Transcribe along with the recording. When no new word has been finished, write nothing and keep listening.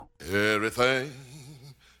Everything,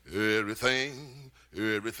 everything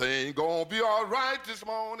gonna be all right this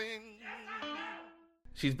morning.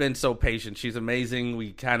 She's been so patient. She's amazing.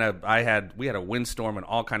 We had a windstorm and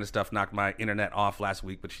all kind of stuff knocked my internet off last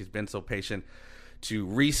week, but she's been so patient to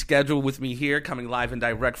reschedule with me here, coming live and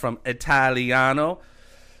direct from Italiano.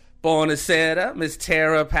 Buonasera, Miss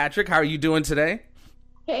Tara Patrick. How are you doing today?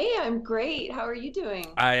 Hey, I'm great. How are you doing?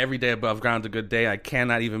 Every day above ground's a good day. I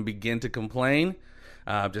cannot even begin to complain.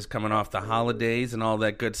 Just coming off the holidays and all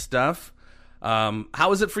that good stuff.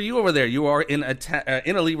 How is it for you over there? You are in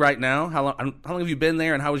Italy right now. How long have you been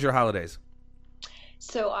there, and how was your holidays?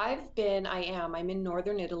 So I'm in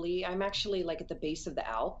northern Italy. I'm actually like at the base of the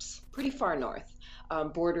Alps, pretty far north,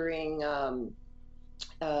 bordering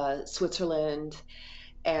Switzerland.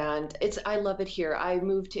 And I love it here. I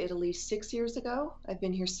moved to Italy 6 years ago. I've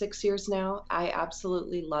been here 6 years now. I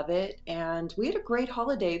absolutely love it. And we had a great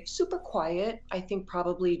holiday, super quiet. I think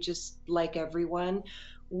probably just like everyone.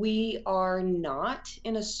 We are not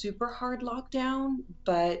in a super hard lockdown,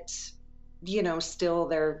 but still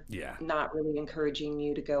they're not really encouraging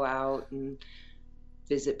you to go out and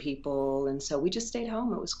visit people. And so we just stayed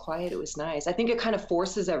home. It was quiet. It was nice. I think it kind of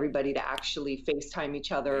forces everybody to actually FaceTime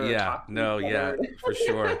each other. For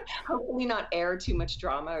sure. Hopefully not air too much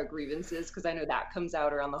drama or grievances, because I know that comes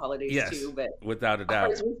out around the holidays too. But without a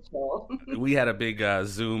doubt. We had a big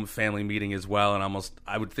Zoom family meeting as well, and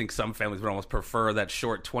I would think some families would almost prefer that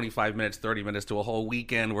short 25 minutes, 30 minutes to a whole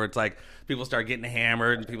weekend where it's like people start getting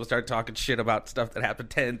hammered and people start talking shit about stuff that happened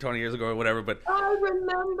 10, 20 years ago or whatever. But I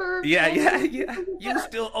remember. Yeah. You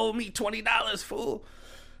still owe me $20, fool.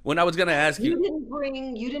 When I was gonna ask you,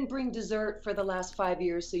 you didn't bring dessert for the last 5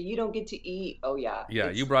 years, so you don't get to eat. Oh yeah. Yeah,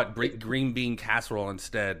 you brought green bean casserole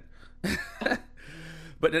instead.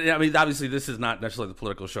 But I mean, obviously, this is not necessarily the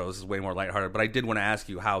political show. This is way more lighthearted. But I did want to ask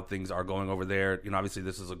you how things are going over there. Obviously,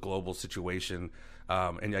 this is a global situation,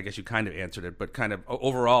 and I guess you kind of answered it. But kind of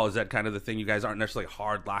overall, is that kind of the thing? You guys aren't necessarily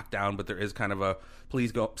hard lockdown, but there is kind of a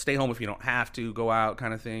please stay home if you don't have to go out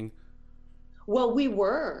kind of thing. Well, we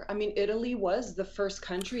were. I mean, Italy was the first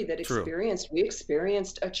country that we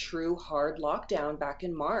experienced a true hard lockdown back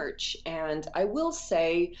in March. And I will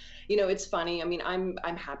say, it's funny. I mean, I'm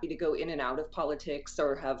happy to go in and out of politics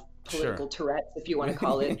or have political Tourette's, if you want to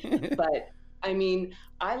call it. But I mean,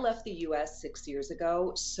 I left the US 6 years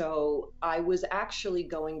ago, so I was actually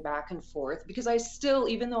going back and forth because I still,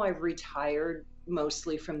 even though I've retired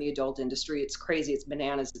mostly from the adult industry, it's crazy, it's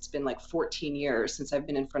bananas. It's been like 14 years since I've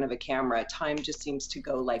been in front of a camera. Time just seems to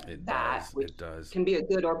go like which can be a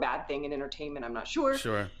good or bad thing in entertainment. I'm not sure.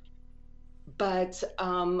 Sure. But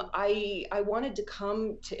I wanted to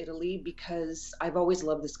come to Italy because I've always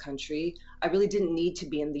loved this country. I really didn't need to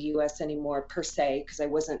be in the US anymore per se, because I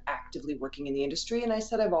wasn't actively working in the industry. And I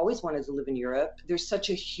said, I've always wanted to live in Europe. There's such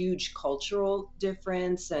a huge cultural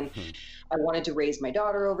difference. And I wanted to raise my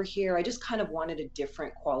daughter over here. I just kind of wanted a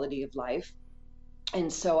different quality of life.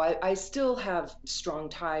 And so I still have strong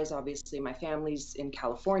ties. Obviously, my family's in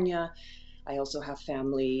California. I also have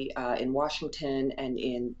family in Washington and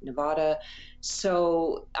in Nevada.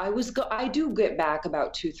 So I do get back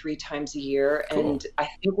about 2-3 times a year. Cool. And I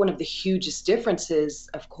think one of the hugest differences,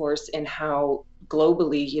 of course, in how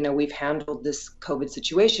globally, we've handled this COVID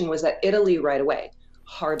situation was that Italy right away,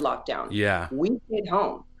 hard lockdown. Yeah. We stayed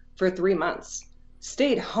home for 3 months.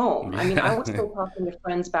 Stayed home. I mean, I was still talking to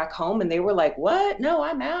friends back home and they were like, what? No,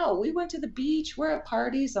 I'm out. We went to the beach. We're at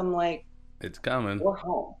parties. I'm like, it's coming. We're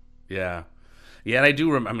home. Yeah. Yeah, and I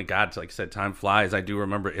do remember, God, like I said, time flies. I do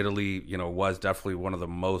remember Italy, was definitely one of the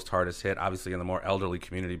most hardest hit, obviously in the more elderly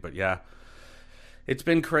community. But yeah, it's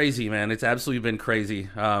been crazy, man. It's absolutely been crazy.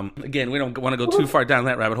 Again, we don't want to go too far down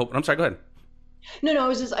that rabbit hole. I'm sorry, go ahead. No,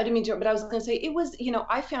 I didn't mean to, but I was going to say it was,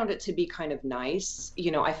 I found it to be kind of nice.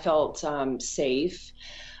 I felt safe.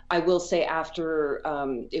 I will say after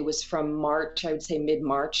it was from March, I would say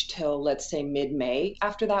mid-March till, let's say, mid-May.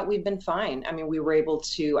 After that, we've been fine. I mean, we were able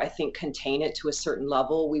to, I think, contain it to a certain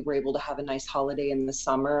level. We were able to have a nice holiday in the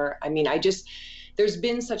summer. I mean, there's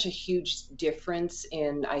been such a huge difference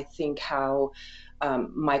in, I think, how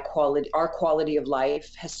our quality of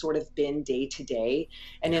life has sort of been day to day.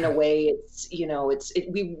 And in a way,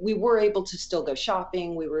 we were able to still go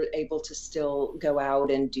shopping. We were able to still go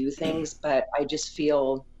out and do things. But I just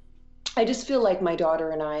feel like my daughter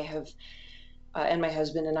and I have, and my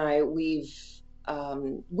husband and I, we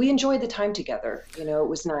enjoyed the time together. It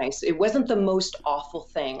was nice. It wasn't the most awful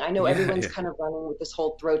thing. I know everyone's kind of running with this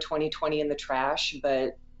whole throw 2020 in the trash,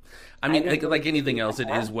 but I mean, like anything else, it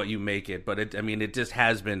is what you make it. But it just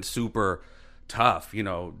has been super tough,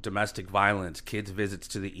 domestic violence, kids visits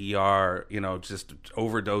to the ER, just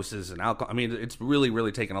overdoses and alcohol. I mean, it's really,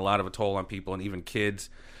 really taken a lot of a toll on people, and even kids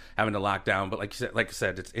having to lock down. But like I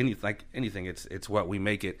said, it's anything. It's what we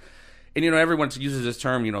make it. And, everyone uses this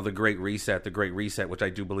term, the Great Reset, which I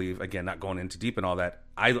do believe, again, not going into deep and all that.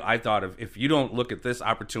 I thought of, if you don't look at this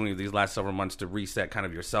opportunity these last several months to reset kind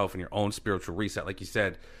of yourself and your own spiritual reset, like you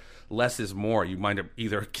said, less is more. You wind up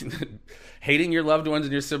either hating your loved ones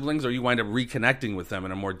and your siblings, or you wind up reconnecting with them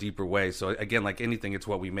in a more deeper way. So again, like anything, it's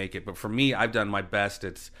what we make it. But for me, I've done my best.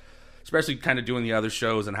 It's especially kind of doing the other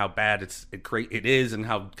shows and how bad it is, and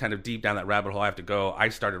how kind of deep down that rabbit hole I have to go. I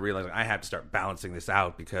started realizing I have to start balancing this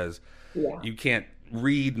out, because you can't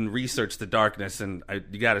read and research the darkness, and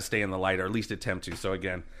you got to stay in the light, or at least attempt to. So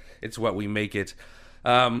again, it's what we make it.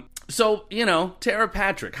 So Tera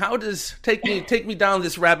Patrick, how does take me down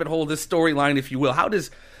this rabbit hole, this storyline, if you will? How does,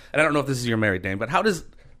 and I don't know if this is your married name, but how does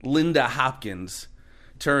Linda Hopkins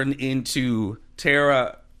turn into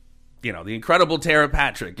Tera? The incredible Tera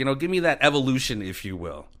Patrick. Give me that evolution, if you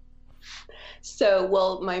will.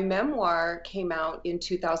 So, my memoir came out in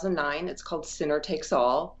 2009. It's called Sinner Takes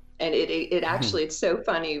All. And it actually, it's so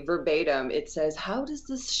funny, verbatim. It says, how does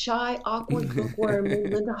this shy, awkward bookworm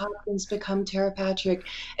Linda Hopkins become Tera Patrick?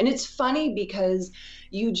 And it's funny because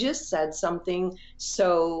you just said something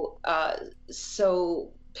so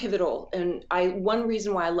pivotal. And one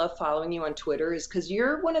reason why I love following you on Twitter is because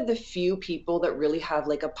you're one of the few people that really have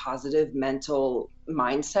like a positive mental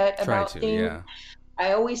mindset about things. Yeah.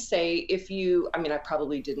 I always say, I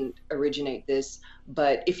probably didn't originate this,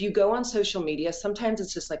 but if you go on social media, sometimes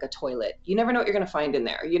it's just like a toilet. You never know what you're going to find in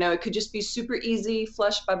there. It could just be super easy,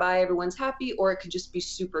 flush, bye-bye, everyone's happy, or it could just be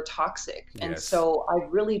super toxic. Yes. And so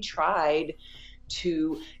I've really tried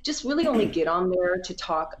to just really only get on there to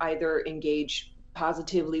talk, either engage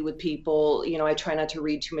positively with people. I try not to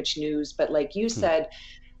read too much news, but like you said,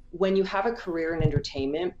 when you have a career in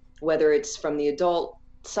entertainment, whether it's from the adult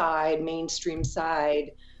side, mainstream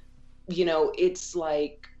side, it's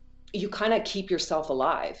like you kind of keep yourself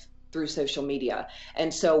alive through social media.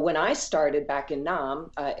 And so when I started back in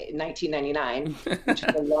Nam, 1999, which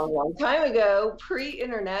was a long time ago,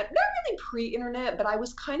 pre-internet, not really pre-internet, but I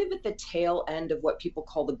was kind of at the tail end of what people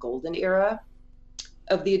call the golden era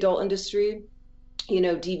of the adult industry.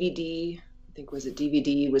 DVD, I think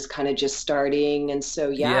DVD was kind of just starting. And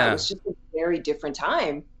so, it was just a very different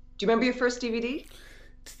time. Do you remember your first DVD?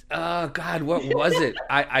 God, what was it?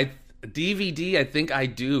 DVD, I think I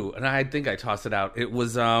do. And I think I tossed it out. It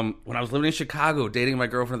was, when I was living in Chicago, dating my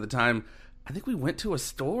girlfriend at the time, I think we went to a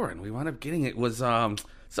store and we wound up getting it. It was,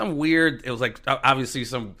 some weird, it was like, obviously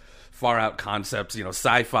some far out concepts,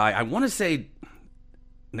 sci-fi. I want to say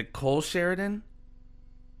Nicole Sheridan.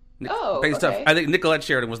 Based off, I think Nicolette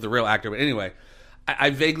Sheridan was the real actor. But anyway,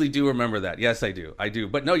 I vaguely do remember that. Yes, I do.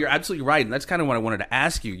 But no, you're absolutely right, and that's kind of what I wanted to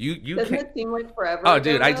ask you. You doesn't it seem like forever? Oh,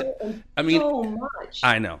 dude, I mean, so much.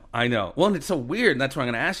 I know. Well, and it's so weird, and that's what I'm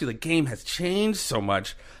going to ask you. The game has changed so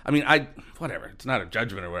much. I mean, whatever. It's not a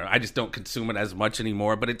judgment or whatever. I just don't consume it as much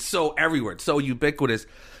anymore. But it's so everywhere. It's so ubiquitous.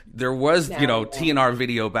 There was, TNR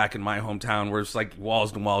video back in my hometown where it's like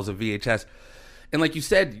walls and walls of VHS, and like you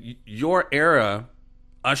said, your era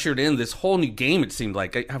ushered in this whole new game. It seemed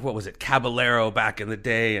like, what was it, Caballero back in the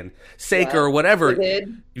day, and Seika or whatever.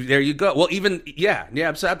 There you go. Well, even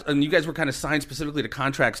absolutely. And you guys were kind of signed specifically to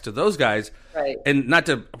contracts to those guys, right? And not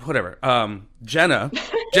to whatever. Jenna.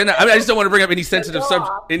 I mean, I just don't want to bring up any sensitive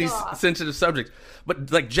sensitive subject,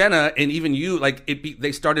 but like Jenna and even you, like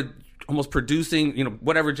they started almost producing,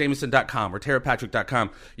 whatever, Jameson.com or TeraPatrick.com,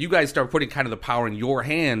 you guys start putting kind of the power in your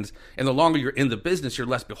hands, and the longer you're in the business, you're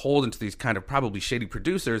less beholden to these kind of probably shady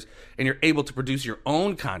producers, and you're able to produce your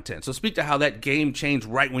own content. So speak to how that game changed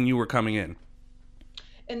right when you were coming in.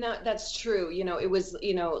 And that's true. It was,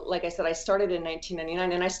 like I said, I started in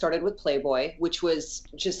 1999, and I started with Playboy, which was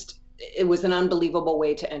just, it was an unbelievable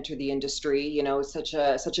way to enter the industry, such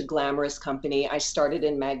a glamorous company. I started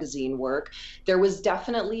in magazine work. There was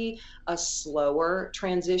definitely a slower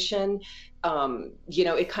transition.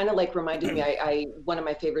 It kind of like reminded me, one of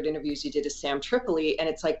my favorite interviews you did is Sam Tripoli. And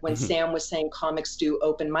it's like when Sam was saying comics do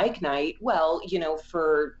open mic night. Well,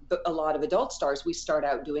 for a lot of adult stars, we start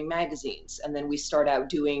out doing magazines, and then we start out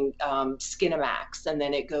doing Skinamax. And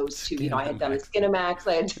then it goes to, I had done the Skinamax,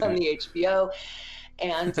 I had done the HBO.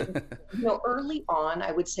 And, early on,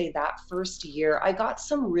 I would say that first year, I got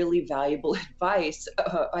some really valuable advice.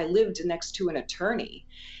 I lived next to an attorney,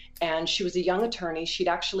 and she was a young attorney. She'd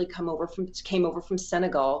actually came over from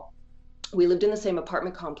Senegal. We lived in the same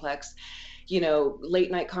apartment complex.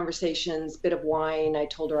 late night conversations, bit of wine. I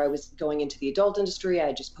told her I was going into the adult industry. I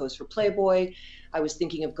had just posed for Playboy. I was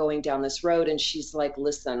thinking of going down this road. And she's like,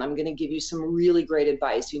 listen, I'm going to give you some really great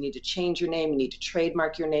advice. You need to change your name. You need to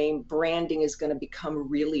trademark your name. Branding is going to become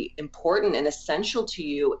really important and essential to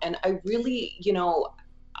you. And I really,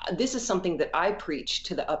 this is something that I preach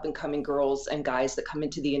to the up and coming girls and guys that come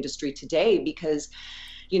into the industry today, because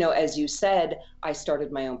as you said, I started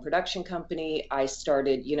my own production company. I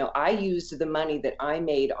started, I used the money that I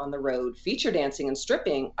made on the road, feature dancing and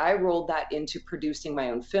stripping. I rolled that into producing my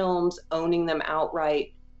own films, owning them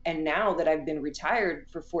outright. And now that I've been retired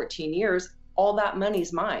for 14 years, all that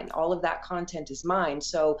money's mine. All of that content is mine.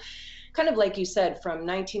 So kind of like you said, from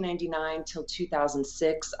 1999 till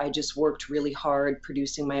 2006, I just worked really hard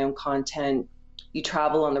producing my own content. You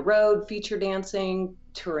travel on the road, feature dancing,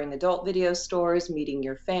 touring adult video stores, meeting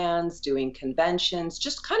your fans, doing conventions,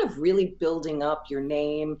 just kind of really building up your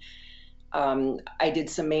name. I did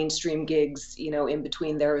some mainstream gigs, in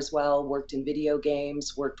between there as well, worked in video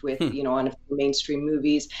games, worked with, on a few mainstream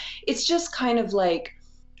movies. It's just kind of like,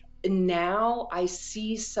 now I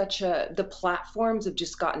see the platforms have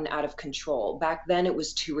just gotten out of control. Back then it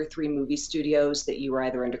was 2 or 3 movie studios that you were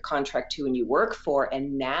either under contract to and you work for.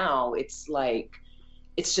 And now it's like,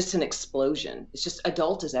 it's just an explosion. It's just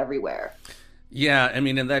adult is everywhere. Yeah. I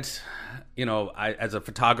mean, and that's, I, as a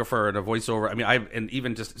photographer and a voiceover, and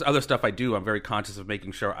even just other stuff I do, I'm very conscious of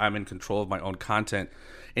making sure I'm in control of my own content.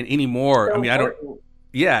 And anymore, so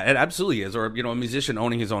yeah, it absolutely is. Or, a musician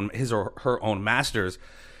owning his or her own masters.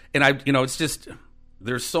 And it's just,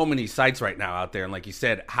 there's so many sites right now out there. And like you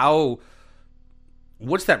said,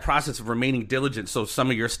 what's that process of remaining diligent so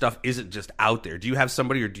some of your stuff isn't just out there? Do you have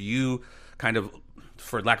somebody, or do you kind of,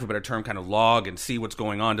 for lack of a better term, kind of log and see what's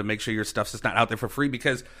going on to make sure your stuff's just not out there for free?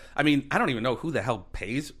 Because, I don't even know who the hell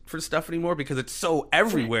pays for stuff anymore, because it's so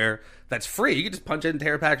everywhere that's free. You can just punch in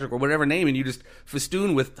Tara Patrick or whatever name and you just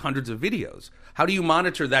festoon with hundreds of videos. How do you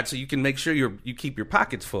monitor that so you can make sure you keep your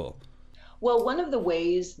pockets full? Well, one of the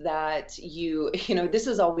ways that this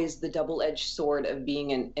is always the double-edged sword of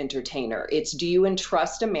being an entertainer. It's, do you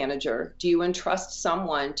entrust a manager? Do you entrust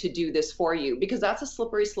someone to do this for you? Because that's a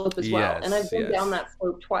slippery slope as well. And I've been down that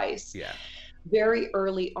slope twice. Yeah. Very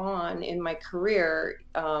early on in my career,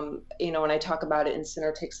 and I talk about it in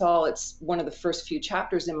Sinner Takes All. It's one of the first few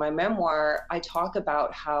chapters in my memoir. I talk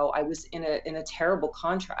about how I was in a terrible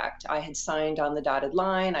contract. I had signed on the dotted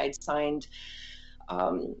line.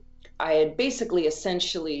 I had basically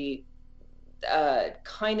essentially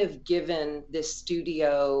kind of given this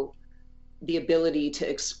studio the ability to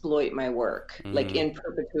exploit my work, like in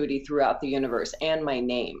perpetuity throughout the universe, and my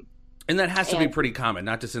name. And that has to be pretty common,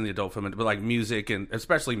 not just in the adult film, but like music, and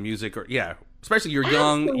especially music, or especially you're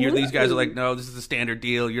young, these guys are like, no, this is the standard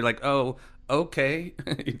deal. You're like, oh, okay.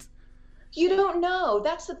 You don't know.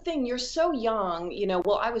 That's the thing. You're so young,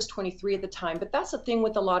 well, I was 23 at the time, but that's the thing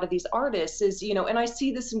with a lot of these artists is, and I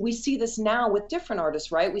see this, and we see this now with different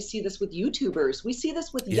artists, right? We see this with YouTubers. We see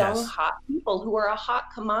this with young, hot people who are a hot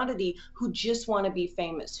commodity, who just want to be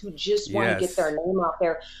famous, who just want to get their name out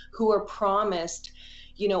there, who are promised,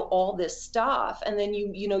 all this stuff. And then you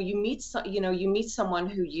meet someone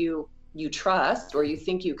who you trust, or you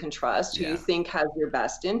think you can trust, who you think has your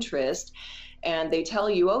best interest. And they tell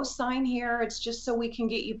you, oh, sign here. It's just so we can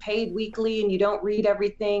get you paid weekly, and you don't read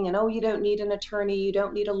everything. And, oh, you don't need an attorney. You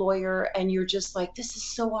don't need a lawyer. And you're just like, this is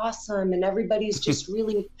so awesome. And everybody's just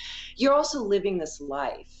really, you're also living this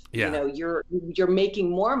life. Yeah. You're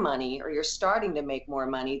making more money, or you're starting to make more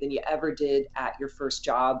money than you ever did at your first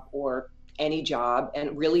job or any job.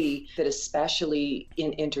 And really, that especially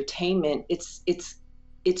in entertainment,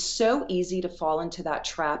 it's so easy to fall into that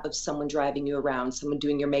trap of someone driving you around, someone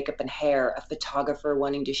doing your makeup and hair, a photographer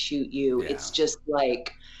wanting to shoot you. It's just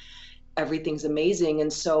like, everything's amazing.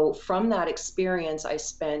 And so from that experience, I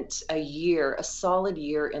spent a solid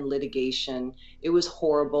year in litigation. It was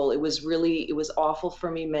horrible. It was awful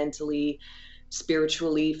for me mentally,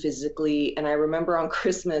 spiritually, physically. And I remember on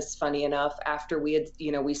Christmas, funny enough, after we had,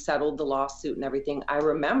 we settled the lawsuit and everything, I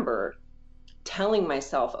remember telling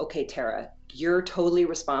myself, okay, Tara, you're totally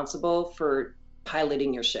responsible for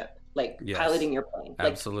piloting your ship, piloting your plane.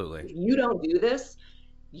 Absolutely. If you don't do this,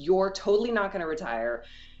 you're totally not going to retire.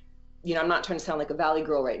 I'm not trying to sound like a Valley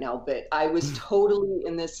girl right now, but I was totally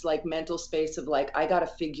in this mental space of I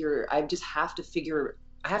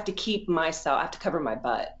have to keep myself, I have to cover my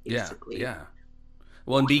butt, basically. Yeah.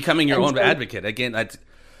 Well, and becoming your own advocate, again, that's,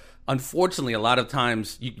 unfortunately, a lot of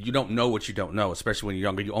times you don't know what you don't know, especially when you're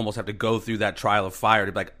younger. You almost have to go through that trial of fire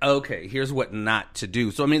to be like, okay, here's what not to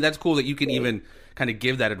do. So, that's cool that you can even kind of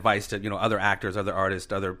give that advice to, other actors, other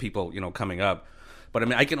artists, other people, coming up. But I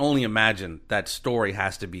mean, I can only imagine that story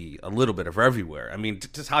has to be a little bit of everywhere. I mean,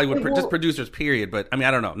 just Hollywood, just producers, period. But I mean,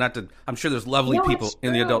 I don't know. Not to. I'm sure there's lovely people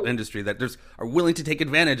in the adult industry that are willing to take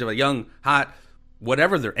advantage of a young, hot,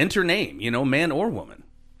 whatever their enter name, man or woman.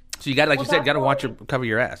 So you got, like you said, got to cover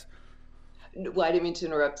your ass. Well, I didn't mean to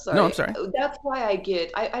interrupt. Sorry. No, I'm sorry. That's why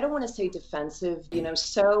I don't want to say defensive.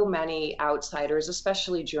 So many outsiders,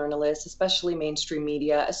 especially journalists, especially mainstream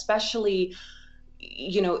media, especially,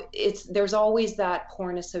 there's always that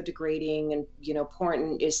porn is so degrading and,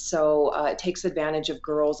 porn is so, it takes advantage of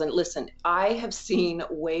girls. And listen, I have seen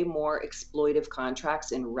way more exploitive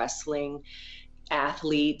contracts in wrestling,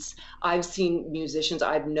 athletes. I've seen musicians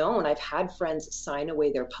I've had friends sign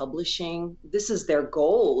away their publishing. This is their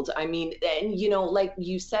gold. I mean, and like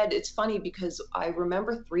you said, it's funny because I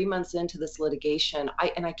remember 3 months into this litigation, I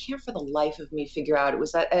can't for the life of me figure out, it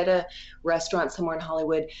was at a restaurant somewhere in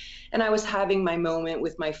Hollywood, and I was having my moment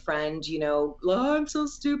with my friend, oh, I'm so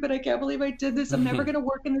stupid. I can't believe I did this. I'm never going to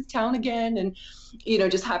work in this town again. And,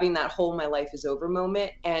 just having that whole my life is over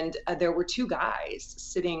moment. And there were two guys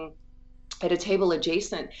sitting at a table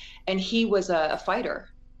adjacent, and he was a fighter,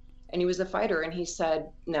 and he said,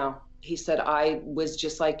 no, he said, I was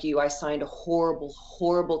just like you. I signed a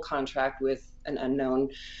horrible contract with an unknown,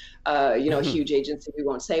 a huge agency we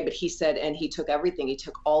won't say, but he said, and he took everything. He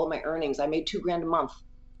took all of my earnings. I made $2,000 a month.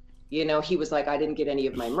 He was like, I didn't get any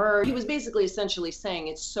of my merch. He was basically essentially saying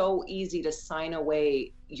it's so easy to sign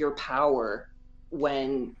away your power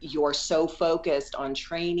when you're so focused on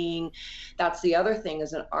training. That's the other thing.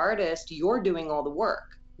 As an artist, you're doing all the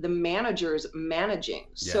work. The manager's managing.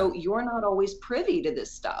 Yeah. So you're not always privy to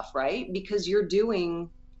this stuff, right? Because you're doing...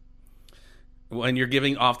 When you're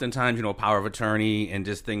giving oftentimes, power of attorney and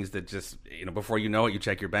just things that just, before you know it, you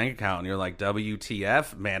check your bank account and you're like,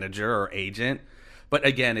 WTF, manager or agent. But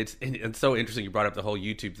again, it's so interesting you brought up the whole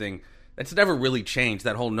YouTube thing. It's never really changed,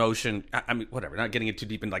 that whole notion. I mean, whatever, not getting it too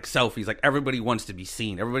deep in like selfies. Like everybody wants to be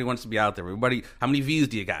seen. Everybody wants to be out there. Everybody, how many views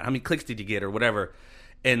do you got? How many clicks did you get or whatever?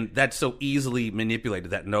 And that's so easily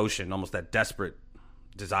manipulated, that notion, almost that desperate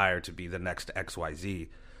desire to be the next XYZ.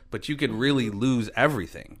 But you could really lose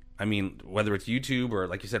everything. I mean, whether it's YouTube or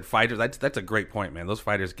like you said, fighters, that's a great point, man. Those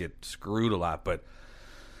fighters get screwed a lot. But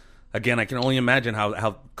again, I can only imagine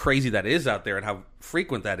how crazy that is out there and how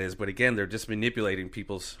frequent that is. But again, they're just manipulating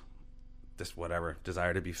people's just whatever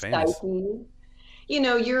desire to be famous.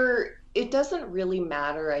 It doesn't really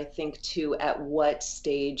matter, I think, too, at what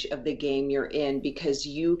stage of the game you're in, because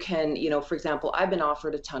you can, for example, I've been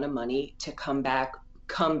offered a ton of money to come back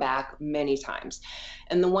many times.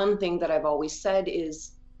 And the one thing that I've always said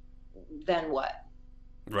is, then what?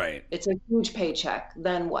 Right. It's a huge paycheck.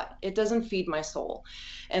 Then what? It doesn't feed my soul.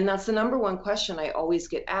 And that's the number one question I always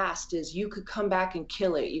get asked is, you could come back and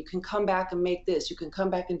kill it. You can come back and make this. You can come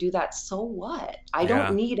back and do that. So what? I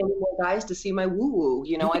don't need any more guys to see my woo-woo.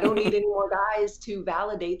 I don't need any more guys to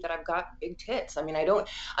validate that I've got big tits. I mean,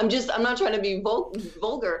 I'm not trying to be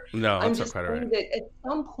vulgar. No, I'm that's just quite saying right. that at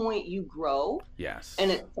some point you grow. Yes.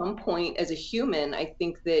 And at some point as a human, I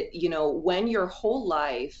think that, when your whole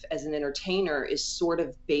life as an entertainer is sort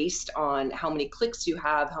of based on how many clicks you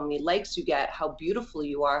have, how many likes you get, how beautiful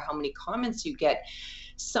you are, how many comments you get,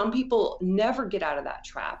 some people never get out of that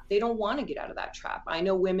trap. They don't want to get out of that trap. I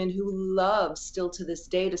know women who love still to this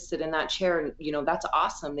day to sit in that chair, and that's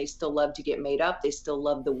awesome. They still love to get made up. They still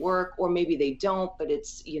love the work, or maybe they don't, but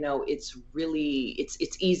it's really it's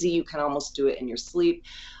easy. You can almost do it in your sleep.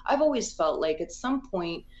 I've always felt like at some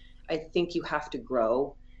point I think you have to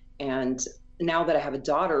grow. And now that I have a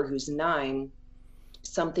daughter who's 9,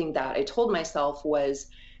 something that I told myself was,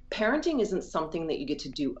 parenting isn't something that you get to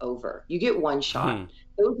do over. You get one shot.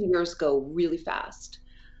 Those years go really fast.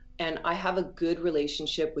 And I have a good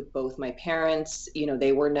relationship with both my parents.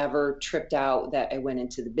 They were never tripped out that I went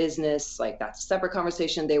into the business. Like, that's a separate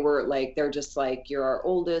conversation. They're just like, you're our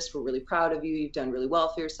oldest. We're really proud of you. You've done really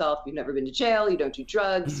well for yourself. You've never been to jail. You don't do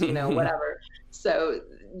drugs, whatever. So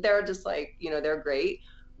they're just like, they're great.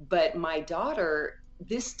 But my daughter,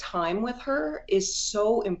 this time with her is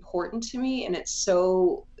so important to me, and it's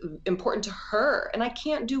so important to her, and I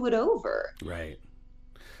can't do it over. Right.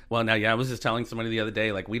 Well, now, I was just telling somebody the other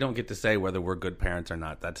day, like, we don't get to say whether we're good parents or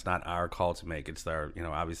not. That's not our call to make. It's our,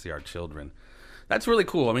 obviously our children. That's really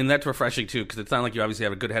cool. I mean, that's refreshing too, because it's not like you obviously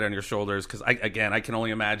have a good head on your shoulders. Because I can only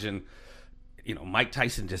imagine, Mike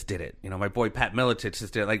Tyson just did it. My boy Pat Miletich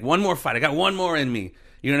just did it. Like, one more fight. I got one more in me.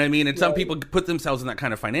 You know what I mean? And some people put themselves in that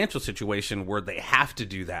kind of financial situation where they have to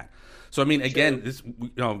do that. So, I mean, again, this,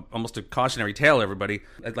 almost a cautionary tale, everybody.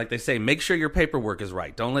 Like they say, make sure your paperwork is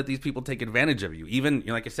right. Don't let these people take advantage of you. Even,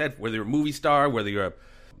 like I said, whether you're a movie star, whether you're a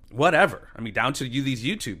whatever. I mean, down to these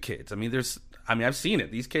YouTube kids. I mean, there's I mean, I've seen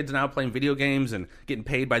it. These kids now playing video games and getting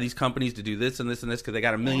paid by these companies to do this and this and this because they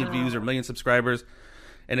got 1 million views or 1 million subscribers,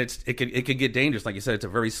 and it could get dangerous. Like you said, it's a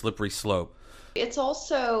very slippery slope. It's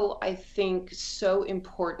also, I think, so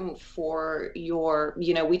important for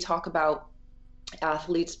we talk about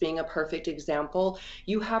athletes being a perfect example.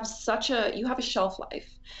 You have a shelf life.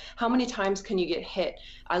 How many times can you get hit?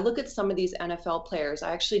 I look at some of these NFL players.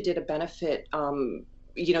 I actually did a benefit.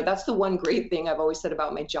 That's the one great thing I've always said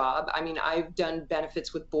about my job. I mean, I've done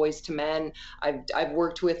benefits with Boys to Men. I've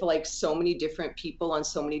worked with like so many different people on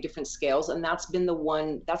so many different scales. And that's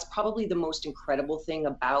probably the most incredible thing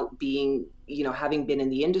about being, having been in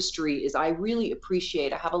the industry is I really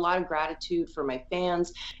I have a lot of gratitude for my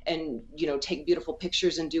fans and, take beautiful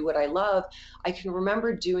pictures and do what I love. I can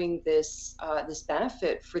remember doing this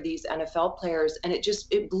benefit for these NFL players, and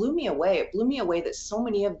it blew me away. It blew me away that so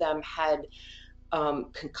many of them had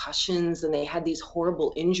concussions and they had these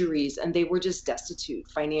horrible injuries and they were just destitute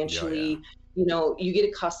financially. You get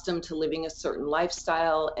accustomed to living a certain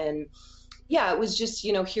lifestyle, and it was just,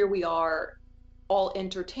 here we are, all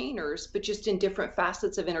entertainers, but just in different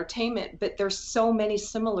facets of entertainment. But there's so many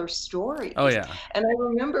similar stories. Oh yeah. And I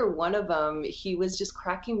remember one of them, he was just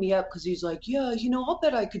cracking me up because he's like, yeah, I'll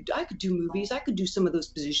bet I could do movies. I could do some of those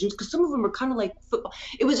positions because some of them are kind of like football.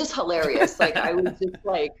 It was just hilarious. Like I was just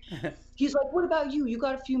like, he's like, what about you? You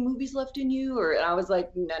got a few movies left in you? And I was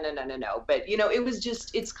like, no. But it was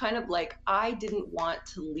just, it's kind of like, I didn't want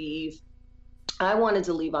to leave. I wanted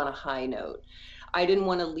to leave on a high note. I didn't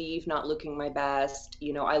want to leave not looking my best.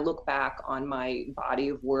 I look back on my body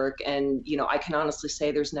of work and, I can honestly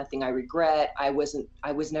say there's nothing I regret. I was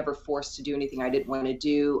never forced to do anything I didn't want to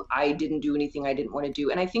do. I didn't do anything I didn't want to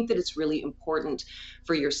do. And I think that it's really important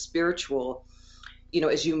for your spiritual,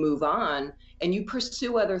 as you move on and you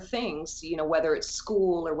pursue other things, whether it's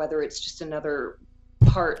school or whether it's just another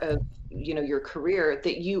part of, your career,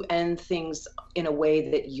 that you end things in a way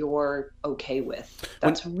that you're okay with.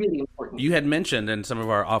 That's really important. You had mentioned in some of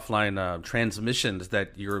our offline transmissions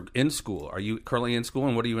that you're in school. Are you currently in school,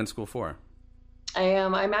 and what are you in school for? I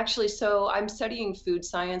am. I'm studying food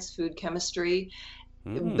science, food chemistry.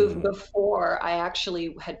 Before, I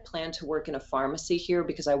actually had planned to work in a pharmacy here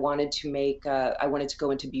because I wanted to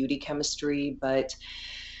go into beauty chemistry, but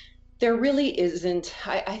there really isn't.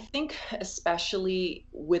 I think especially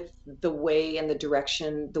with the way and the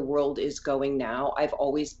direction the world is going now, I've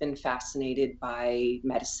always been fascinated by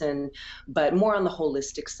medicine, but more on the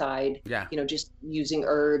holistic side. Yeah. Just using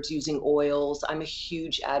herbs, using oils. I'm a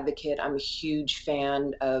huge advocate. I'm a huge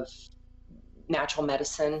fan of natural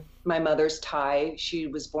medicine. My mother's Thai. She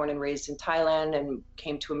was born and raised in Thailand and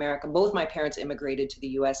came to America. Both my parents immigrated to the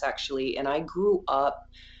US actually, and I grew up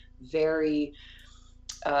very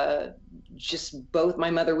both.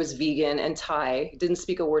 My mother was vegan and Thai, didn't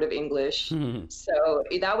speak a word of English. So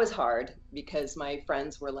that was hard because my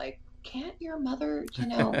friends were like, can't your mother,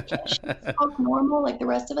 can't she talk normal like the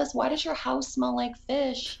rest of us? Why does your house smell like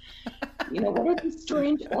fish? What are these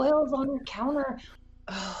strange oils on your counter?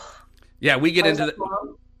 Yeah, we get into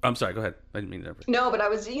the... I'm sorry, go ahead. I didn't mean to interrupt. No, but I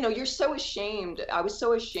was, you're so ashamed. I was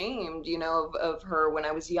so ashamed, of her when I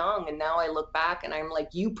was young. And now I look back and I'm like,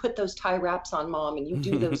 you put those tie wraps on Mom and you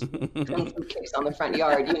do those kung fu kicks on the front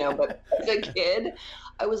yard, But as a kid,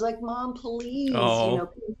 I was like, Mom, please,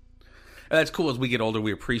 please. That's cool. As we get older,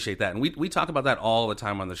 we appreciate that. And we talk about that all the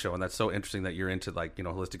time on the show. And that's so interesting that you're into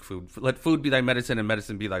holistic food. Let food be thy medicine and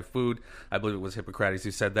medicine be thy food. I believe it was Hippocrates who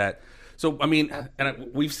said that. So, I mean,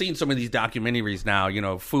 we've seen some of these documentaries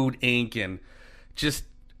now, Food Inc. and just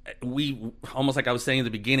we almost like I was saying in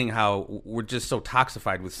the beginning, how we're just so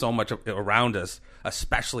toxified with so much around us,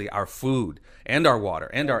 especially our food and our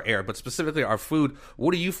water and our air, but specifically our food.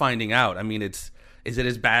 What are you finding out? I mean, is it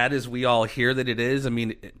as bad as we all hear that it is? I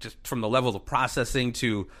mean, just from the level of processing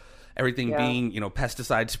to everything being,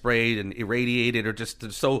 pesticide sprayed and irradiated, or just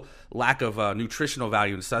so lack of nutritional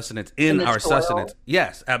value and sustenance in our soil. Sustenance.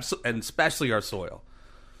 Yes, absolutely, and especially our soil.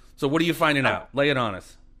 So what are you finding out? Lay it on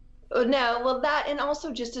us. No, well, that, and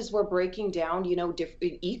also just as we're breaking down,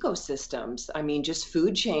 different ecosystems, I mean, just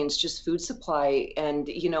food chains, just food supply. And,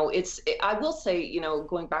 I will say,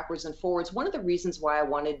 going backwards and forwards, one of the reasons why I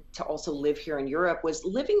wanted to also live here in Europe was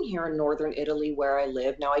living here in northern Italy where I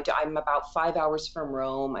live. Now, I'm about 5 hours from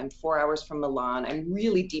Rome. I'm 4 hours from Milan. I'm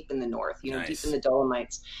really deep in the north, Nice. Deep in the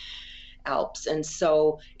Dolomites. Alps. And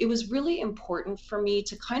so it was really important for me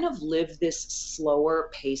to kind of live this slower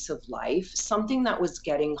pace of life. Something that was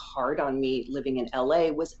getting hard on me living in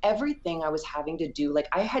LA was everything I was having to do. Like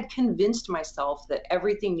I had convinced myself that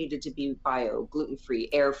everything needed to be bio, gluten-free,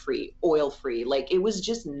 air-free, oil-free. Like it was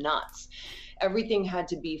just nuts. Everything had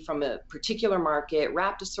to be from a particular market,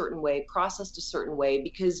 wrapped a certain way, processed a certain way,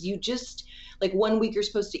 because you just, like 1 week you're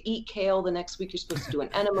supposed to eat kale, the next week you're supposed to do an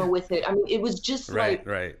enema with it. I mean, it was just Right.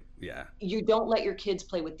 Yeah. You don't let your kids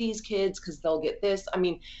play with these kids because they'll get this. I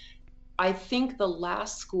mean, I think the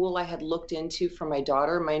last school I had looked into for my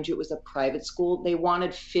daughter, mind you, it was a private school, they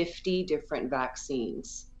wanted 50 different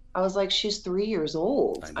vaccines. I was like, she's 3 years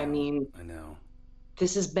old. I mean, I know.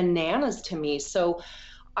 This is bananas to me. So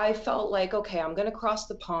I felt like, okay, I'm going to cross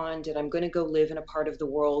the pond and I'm going to go live in a part of the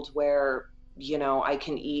world where, I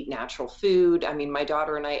can eat natural food. I mean, my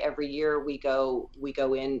daughter and I, every year we go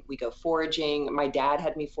foraging. My dad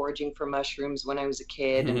had me foraging for mushrooms when I was a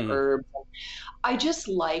kid and herbs. I just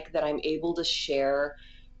like that I'm able to share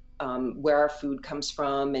where our food comes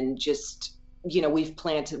from, and just, we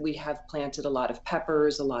have planted a lot of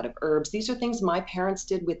peppers, a lot of herbs. These are things my parents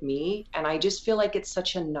did with me. And I just feel like it's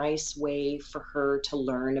such a nice way for her to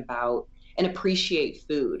learn about and appreciate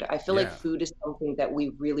food. I feel like food is something that we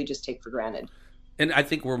really just take for granted. And I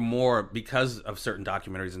think we're more, because of certain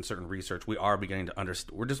documentaries and certain research, we are beginning to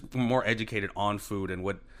understand, we're just more educated on food and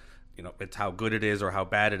what, it's how good it is or how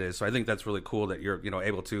bad it is. So I think that's really cool that you're,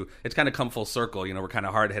 able to, it's kind of come full circle. We're kind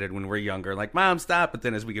of hard-headed when we're younger, like, Mom, stop. But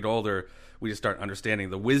then as we get older, we just start understanding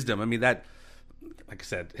the wisdom. I mean, that, like I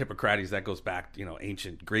said, Hippocrates, that goes back,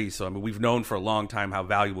 ancient Greece. So, I mean, we've known for a long time how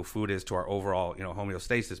valuable food is to our overall,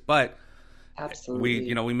 homeostasis. But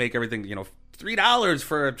absolutely, we make everything, $3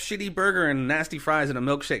 for a shitty burger and nasty fries and a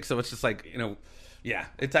milkshake. So it's just like,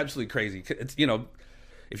 it's absolutely crazy. It's,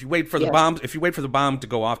 if you wait for the bomb to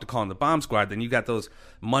go off to call in the bomb squad, then you got those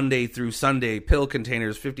Monday through Sunday pill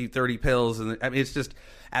containers, 50, 30 pills. And I mean, it's just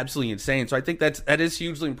absolutely insane. So I think that is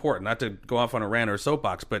hugely important, not to go off on a rant or a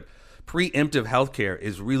soapbox, but preemptive healthcare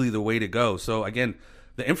is really the way to go. So again,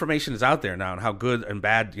 the information is out there now on how good and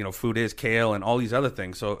bad, food is, kale and all these other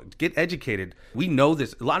things. So get educated. We know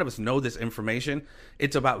this. A lot of us know this information.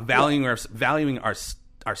 It's about valuing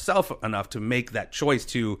ourselves enough to make that choice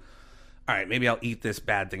to, all right, maybe I'll eat this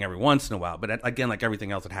bad thing every once in a while. But again, like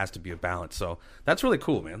everything else, it has to be a balance. So that's really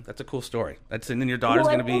cool, man. That's a cool story. And then your daughter's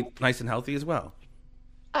going to be nice and healthy as well.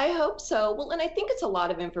 I hope so. Well, and I think it's a lot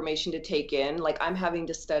of information to take in. Like I'm having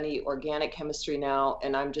to study organic chemistry now,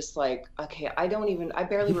 and I'm just like, okay, I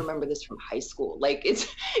barely remember this from high school. Like it's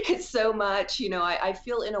so much, I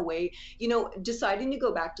feel in a way, deciding to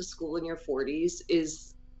go back to school in your 40s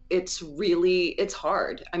it's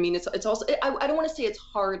hard. I mean, it's also, I don't want to say it's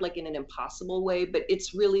hard like in an impossible way, but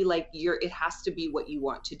it's really like it has to be what you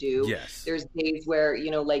want to do. Yes. There's days where,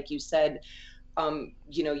 like you said,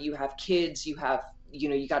 you have kids, you got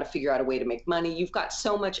to figure out a way to make money. You've got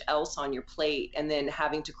so much else on your plate, and then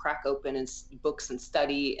having to crack open books and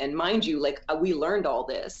study. And mind you, like we learned all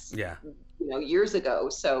this, years ago.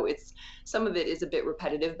 So some of it is a bit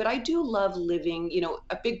repetitive, but I do love living,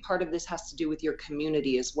 a big part of this has to do with your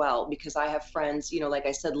community as well, because I have friends, like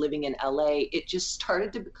I said, living in LA, it just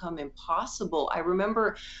started to become impossible. I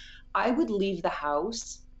remember I would leave the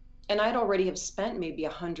house and I'd already have spent maybe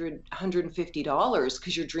 $150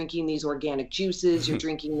 because you're drinking these organic juices, you're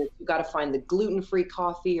drinking this, you got to find the gluten-free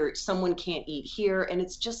coffee, or someone can't eat here. And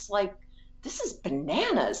it's just like, this is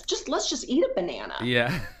bananas. Let's just eat a banana.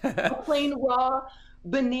 Yeah. A plain raw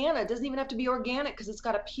banana. It doesn't even have to be organic because it's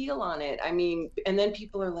got a peel on it. I mean, and then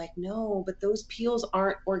people are like, no, but those peels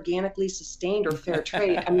aren't organically sustained or fair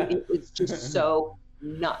trade. I mean, it's just so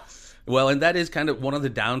nuts. Well, and that is kind of one of the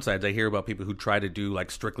downsides I hear about people who try to do like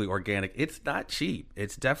strictly organic. It's not cheap.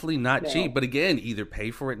 It's definitely not cheap. But again, either pay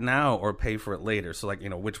for it now or pay for it later. So like,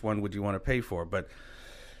 which one would you want to pay for? But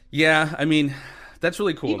yeah, I mean, that's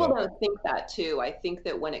really cool. People don't think that too. I think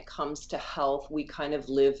that when it comes to health, we kind of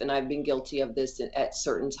live, and I've been guilty of this at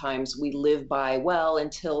certain times, we live by, well,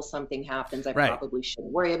 until something happens, I probably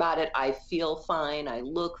shouldn't worry about it. I feel fine. I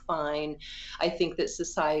look fine. I think that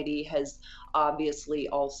society has obviously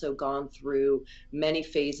also gone through many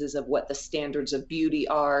phases of what the standards of beauty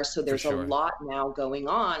are. So there's a lot now going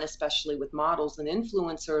on, especially with models and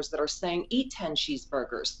influencers that are saying, eat 10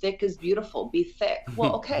 cheeseburgers. Thick is beautiful. Be thick.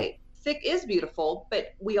 Well, okay. Thick is beautiful,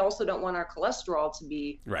 but we also don't want our cholesterol to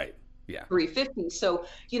be 350. So,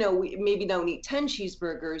 we maybe don't eat 10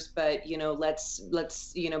 cheeseburgers, but, let's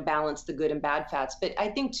balance the good and bad fats. But I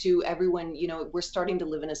think too, everyone, we're starting to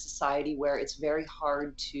live in a society where it's very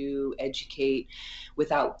hard to educate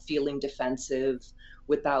without feeling defensive,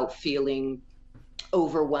 without feeling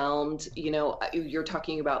overwhelmed. You're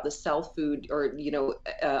talking about the cell food, or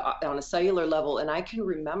on a cellular level. And I can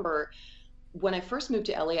remember when I first moved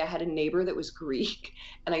to LA, I had a neighbor that was Greek,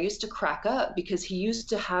 and I used to crack up because he used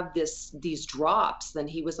to have these drops. Then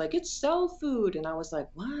he was like, "It's cell food," and I was like,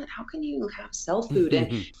 "What? How can you have cell food?"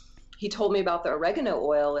 And he told me about the oregano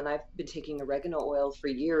oil, and I've been taking oregano oil for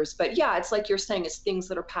years. But yeah, it's like you're saying, it's things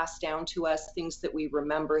that are passed down to us, things that we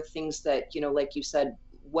remember, things that, like you said,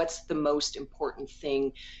 what's the most important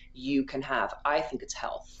thing you can have? I think it's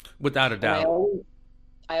health. Without a doubt.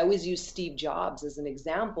 I always use Steve Jobs as an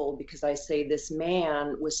example, because I say this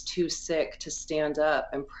man was too sick to stand up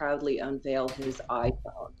and proudly unveil his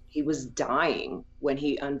iPhone. He was dying when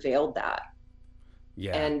he unveiled that.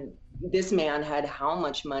 Yeah. And this man had how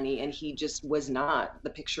much money, and he just was not the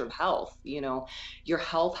picture of health. Your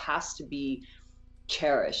health has to be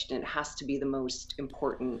cherished, and it has to be the most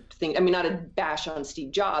important thing. I mean, not a bash on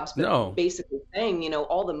Steve Jobs, but no. Basically saying,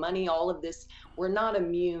 all the money, all of this, we're not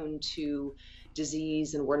immune to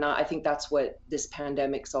disease, and we're not. I think that's what this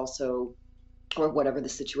pandemic's also, or whatever the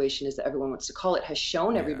situation is that everyone wants to call it, has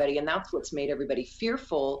shown everybody. And that's what's made everybody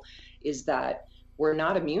fearful, is that we're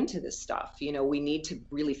not immune to this stuff. We need to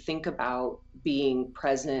really think about being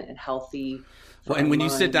present and healthy. Well, and when you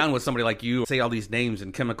sit down with somebody like you, say all these names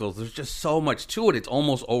and chemicals, there's just so much to it. It's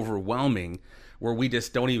almost overwhelming, where we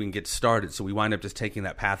just don't even get started. So we wind up just taking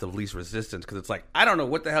that path of least resistance, because it's like, I don't know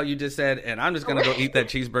what the hell you just said, and I'm just going to go eat that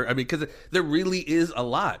cheeseburger. I mean, because there really is a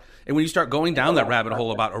lot. And when you start going down that rabbit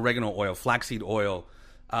hole about oregano oil, flaxseed oil,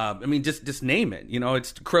 I mean, just name it.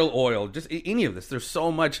 It's krill oil, just any of this. There's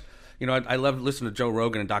so much. I love listening to Joe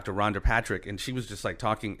Rogan and Dr. Rhonda Patrick, and she was just like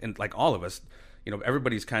talking, and like all of us,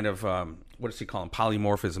 everybody's kind of, what does she call them?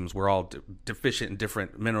 Polymorphisms. We're all deficient in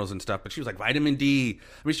different minerals and stuff. But she was like, vitamin D.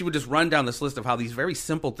 I mean, she would just run down this list of how these very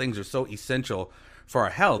simple things are so essential for our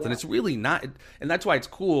health. Yeah. And it's really not. And that's why it's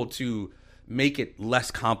cool to make it less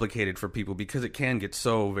complicated for people, because it can get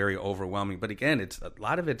so very overwhelming. But again, it's a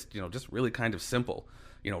lot of it's, just really kind of simple.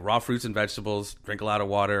 Raw fruits and vegetables, drink a lot of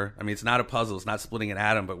water. I mean, it's not a puzzle. It's not splitting an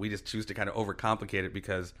atom, but we just choose to kind of overcomplicate it,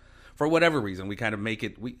 because for whatever reason, we kind of make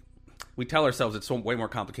it, we tell ourselves it's so way more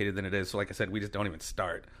complicated than it is. So like I said, we just don't even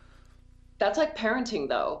start. That's like parenting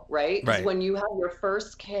though, right? Because right. When you have your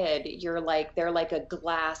first kid, they're like a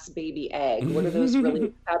glass baby egg. What are those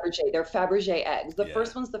really? Fabergé. They're Fabergé eggs. The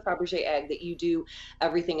first one's the Fabergé egg that you do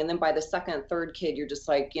everything. And then by the second and third kid, you're just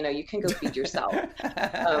like, you can go feed yourself.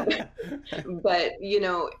 But,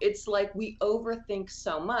 it's like we overthink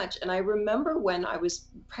so much. And I remember when I was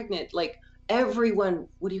pregnant, like everyone,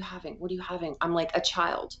 what are you having? What are you having? I'm like, a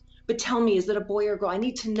child. But tell me, is it a boy or a girl? I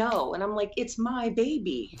need to know. And I'm like, it's my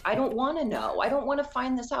baby. I don't want to know. I don't want to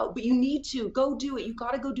find this out. But you need to go do it. You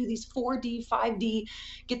got to go do these 4D, 5D,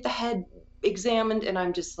 get the head examined. And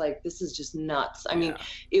I'm just like, this is just nuts. I mean,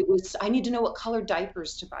 I need to know what color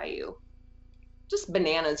diapers to buy you. Just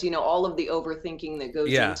bananas, all of the overthinking that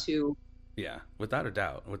goes into. Yeah, without a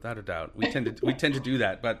doubt. Without a doubt. We tend to do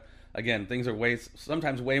that. But again, things are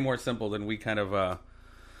sometimes way more simple than we kind of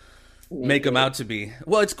make them out to be.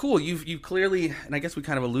 Well, it's cool. You clearly, and I guess we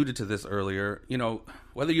kind of alluded to this earlier,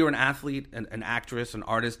 whether you're an athlete, an actress, an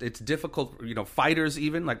artist, it's difficult, fighters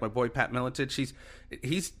even, like my boy Pat Miletich,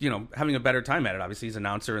 he's having a better time at it. Obviously, he's an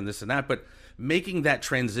announcer and this and that, but making that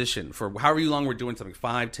transition for however long we're doing something,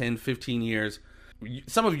 5, 10, 15 years,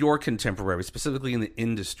 some of your contemporaries, specifically in the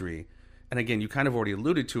industry, and again, you kind of already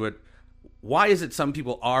alluded to it, why is it some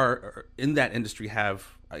people are in that industry have,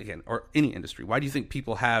 again, or any industry, why do you think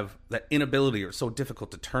people have that inability or so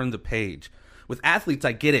difficult to turn the page? With athletes,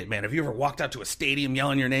 I get it, man. Have you ever walked out to a stadium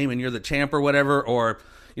yelling your name and you're the champ or whatever, or,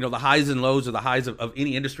 the highs and lows or the highs of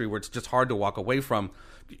any industry where it's just hard to walk away from?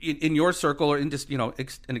 In your circle or in just,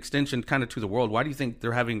 an extension kind of to the world, why do you think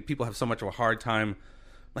people have so much of a hard time,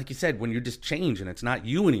 like you said, when you just change and it's not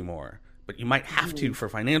you anymore, but you might have to for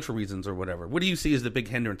financial reasons or whatever? What do you see as the big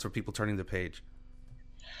hindrance for people turning the page?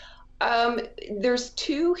 There's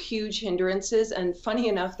two huge hindrances, and funny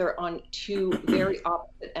enough, they're on two very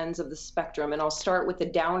opposite ends of the spectrum. And I'll start with the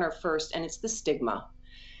downer first, and it's the stigma.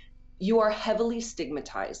 You are heavily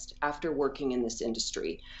stigmatized after working in this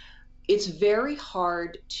industry. It's very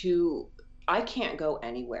hard I can't go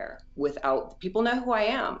anywhere without, people know who I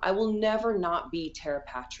am. I will never not be Tara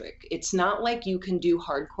Patrick. It's not like you can do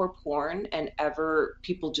hardcore porn and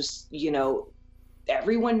people just,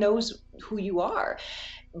 everyone knows who you are.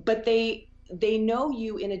 But they know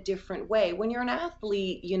you in a different way. When you're an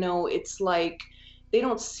athlete, it's like they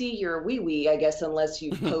don't see your wee-wee, I guess, unless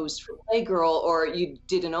you posed for Playgirl or you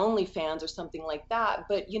did an OnlyFans or something like that.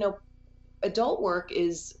 But, adult work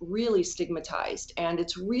is really stigmatized, and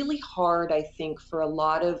it's really hard, I think, for a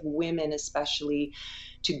lot of women especially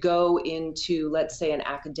to go into, let's say, an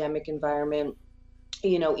academic environment,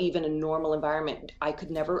 even a normal environment. I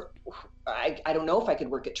could never, I don't know if I could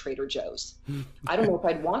work at Trader Joe's. I don't know if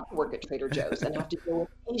I'd want to work at Trader Joe's and have to go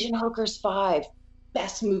with Asian Hookers 5,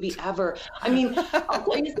 best movie ever. I mean, I'll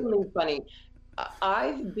tell you something funny.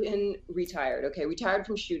 I've been retired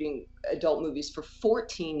from shooting adult movies for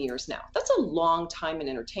 14 years now. That's a long time in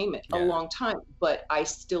entertainment, a long time, but I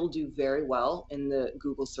still do very well in the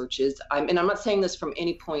Google searches. And I'm not saying this from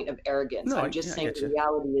any point of arrogance. No, I'm just saying the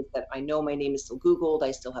reality is that I know my name is still Googled.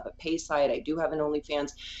 I still have a pay site. I do have an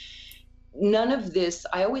OnlyFans. None of this,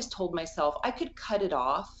 I always told myself I could cut it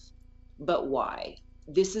off, but why?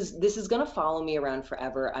 This is going to follow me around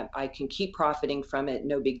forever. I can keep profiting from it,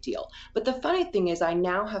 no big deal. But the funny thing is, I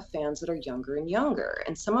now have fans that are younger and younger.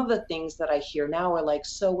 And some of the things that I hear now are like,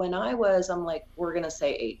 so when I was, I'm like, we're going to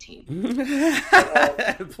say 18.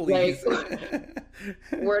 Please.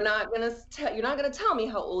 You're not going to tell me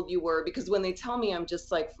how old you were, because when they tell me, I'm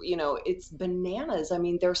just like, it's bananas. I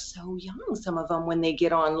mean, they're so young, some of them, when they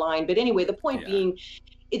get online. But anyway, the point being,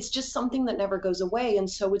 it's just something that never goes away. And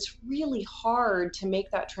so it's really hard to make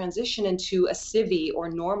that transition into a civvy or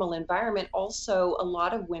normal environment. Also, a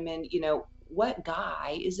lot of women, what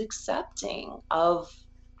guy is accepting of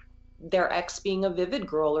their ex being a Vivid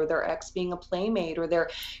girl or their ex being a Playmate or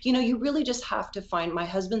you really just have to find. My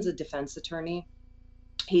husband's a defense attorney.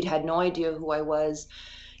 He'd had no idea who I was.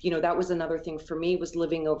 That was another thing for me, was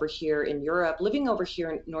living over here in Europe, living over here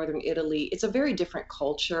in Northern Italy. It's a very different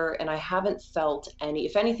culture, and I haven't felt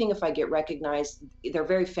if anything, if I get recognized, they're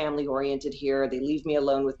very family oriented here. They leave me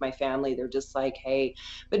alone with my family. They're just like, hey,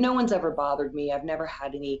 but no one's ever bothered me. I've never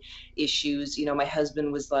had any issues. My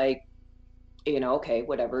husband was like, okay,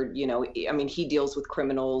 whatever, I mean, he deals with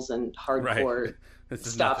criminals and hardcore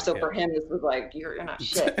stuff. So for him, this was like, you're not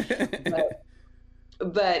shit.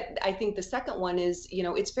 But I think the second one is,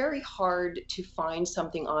 it's very hard to find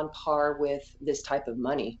something on par with this type of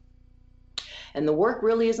money. And the work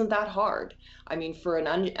really isn't that hard. I mean, for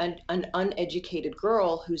an uneducated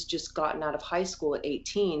girl who's just gotten out of high school at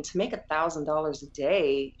 18, to make $1,000 a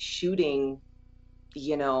day shooting,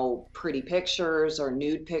 pretty pictures or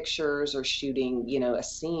nude pictures or shooting, a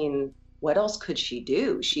scene, what else could she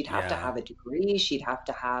do? She'd have to have a degree. She'd have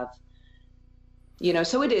to have,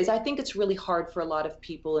 so it is. I think it's really hard for a lot of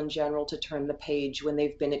people in general to turn the page when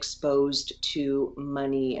they've been exposed to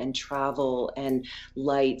money and travel and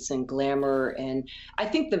lights and glamour. And I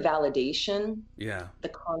think the validation, the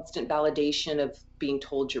constant validation of being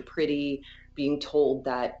told you're pretty, being told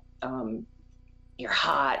that you're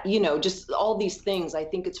hot, just all these things. I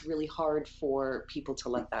think it's really hard for people to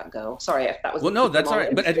let that go. Sorry if that was. Well, no, that's all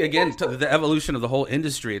right. But again, to the evolution of the whole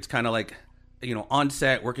industry, it's kind of like, on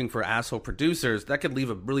set working for asshole producers, that could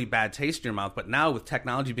leave a really bad taste in your mouth. But now with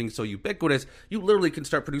technology being so ubiquitous, you literally can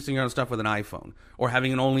start producing your own stuff with an iPhone or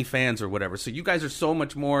having an OnlyFans or whatever. So you guys are so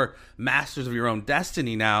much more masters of your own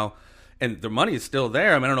destiny now, and the money is still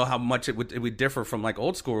there. I mean, I don't know how much it would differ from like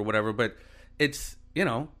old school or whatever, but it's,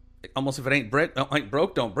 almost if it ain't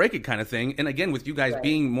broke, don't break it kind of thing. And again, with you guys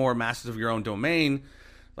being more masters of your own domain,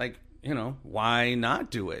 like, why not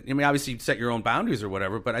do it? I mean, obviously you set your own boundaries or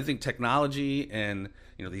whatever, but I think technology and,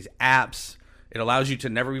 these apps, it allows you to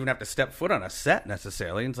never even have to step foot on a set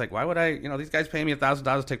necessarily. And it's like, why would I, these guys pay me $1,000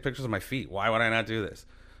 to take pictures of my feet. Why would I not do this?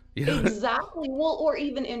 Exactly. Well, or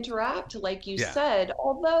even interact, like you said,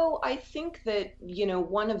 although I think that,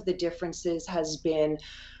 one of the differences has been,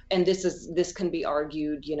 and this can be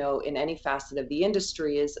argued, in any facet of the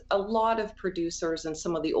industry, is a lot of producers and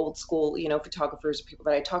some of the old school, photographers, people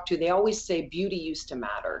that I talk to, they always say beauty used to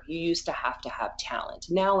matter. You used to have talent.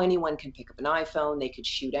 Now anyone can pick up an iPhone, they could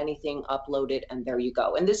shoot anything, upload it, and there you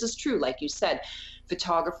go. And this is true, like you said,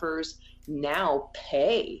 photographers now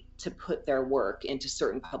pay to put their work into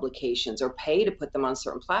certain publications or pay to put them on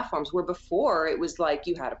certain platforms, where before it was like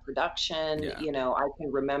you had a production. I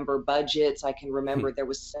can remember budgets. I can remember there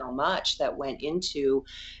was so much that went into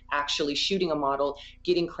actually shooting a model,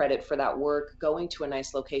 getting credit for that work, going to a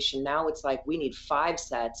nice location. Now it's like we need 5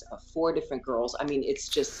 sets of 4 different girls. I mean, it's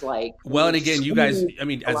just like, well, and again, you guys, I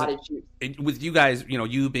mean, with you guys,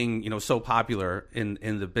 you being, so popular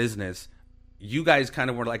in the business, you guys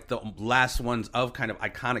kind of were like the last ones of kind of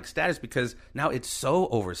iconic status, because now it's so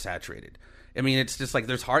oversaturated. I mean, it's just like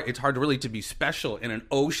it's hard really to be special in an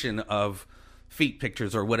ocean of feet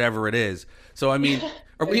pictures or whatever it is. So I mean,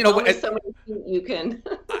 or, only so many feet you can.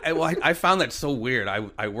 I found that so weird.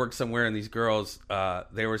 I worked somewhere and these girls,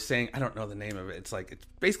 they were saying, I don't know the name of it. It's like, it's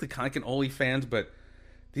basically kind of like an OnlyFans, but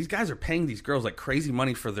these guys are paying these girls like crazy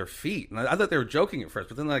money for their feet. And I thought they were joking at first,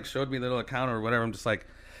 but then they like showed me their little account or whatever. I'm just like,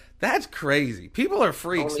 that's crazy. People are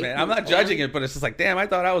freaks, man. I'm not judging it, but it's just like, damn, I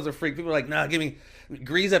thought I was a freak. People are like, nah,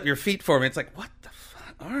 grease up your feet for me. It's like, what the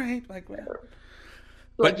fuck? All right. Like, whatever.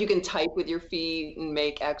 Like you can type with your feet and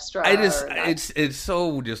make extra. It's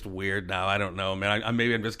so just weird now. I don't know, man.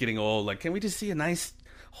 Maybe I'm just getting old. Like, can we just see a nice,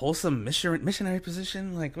 wholesome missionary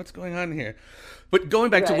position? Like, what's going on here? But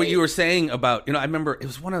going back to what you were saying about, I remember it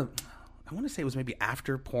was I want to say it was maybe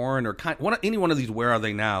After Porn or any one of these Where Are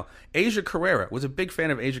They Now? Asia Carrera was a big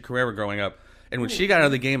fan of Asia Carrera growing up. And when she got out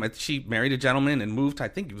of the game, she married a gentleman and moved to, I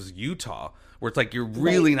think it was Utah, where it's like you're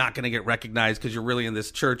really not going to get recognized because you're really in this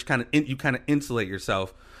church. You kind of insulate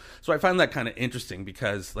yourself. So I find that kind of interesting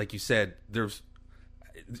because, like you said,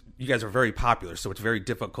 you guys are very popular, so it's very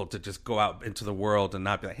difficult to just go out into the world and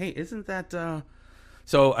not be like, hey, isn't that?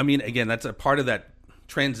 So I mean, again, that's a part of that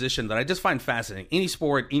transition that I just find fascinating. Any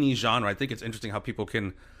sport, any genre, I think it's interesting how people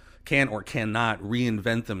can or cannot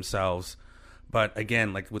reinvent themselves. But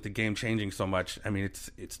again, like with the game changing so much, I mean,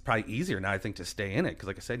 it's probably easier now, I think, to stay in it because,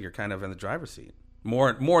 like I said, you're kind of in the driver's seat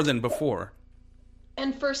more than before.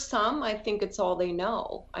 And for some, I think it's all they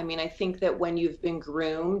know. I mean, I think that when you've been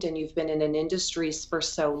groomed and you've been in an industry for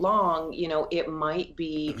so long, it might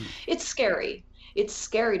be, it's scary. It's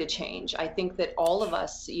scary to change. I think that all of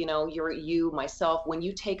us, myself, when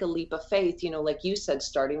you take a leap of faith, like you said,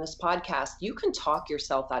 starting this podcast, you can talk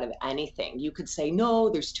yourself out of anything. You could say, no,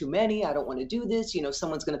 there's too many. I don't want to do this.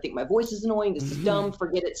 Someone's going to think my voice is annoying. This is dumb.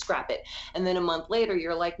 Forget it. Scrap it. And then a month later,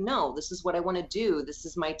 you're like, no, this is what I want to do. This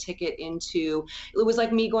is my ticket into, it was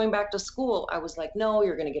like me going back to school. I was like, no,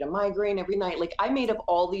 you're going to get a migraine every night. Like I made up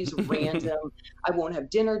all these random, I won't have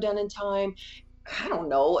dinner done in time. I don't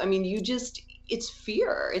know. I mean, it's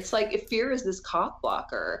fear. It's like if fear is this cock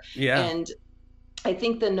blocker. Yeah. And I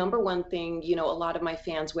think the number one thing, a lot of my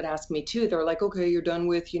fans would ask me too. They're like, okay, you're done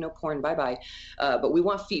with, porn. Bye-bye. But we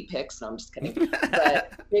want feet pics. No, I'm just kidding.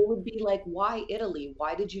 But they would be like, why Italy?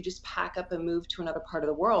 Why did you just pack up and move to another part of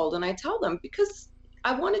the world? And I tell them, because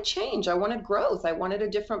I wanted change. I wanted growth. I wanted a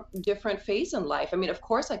different phase in life. I mean, of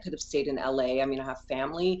course I could have stayed in LA. I mean, I have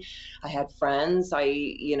family, I had friends.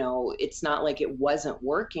 It's not like it wasn't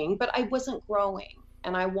working, but I wasn't growing.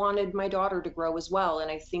 And I wanted my daughter to grow as well. And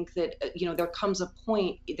I think that, there comes a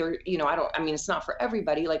point there, it's not for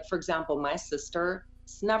everybody. Like, for example, my sister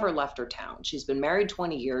never left her town. She's been married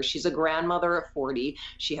 20 years. She's a grandmother at 40.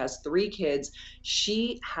 She has 3 kids.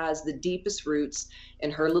 She has the deepest roots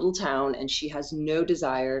in her little town, and she has no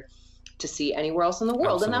desire to see anywhere else in the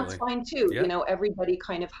world. Absolutely. And that's fine too. Yeah. Everybody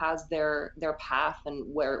kind of has their path and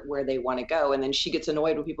where they want to go. And then she gets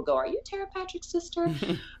annoyed when people go, are you Tara Patrick's sister?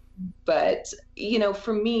 But,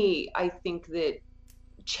 for me, I think that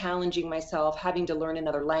challenging myself, having to learn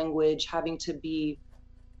another language, having to be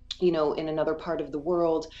in another part of the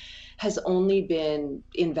world has only been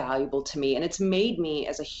invaluable to me. And it's made me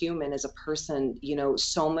as a human, as a person,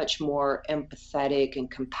 so much more empathetic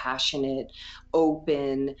and compassionate,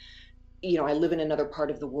 open. I live in another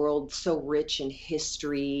part of the world, so rich in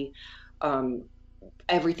history,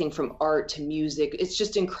 everything from art to music. It's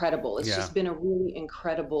just incredible. It's just been a really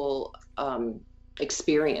incredible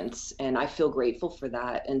experience. And I feel grateful for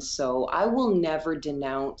that. And so I will never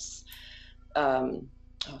denounce,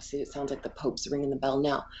 it sounds like the Pope's ringing the bell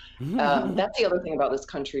now. That's the other thing about this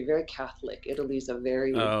country, very Catholic. Italy's a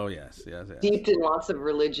very deep in lots of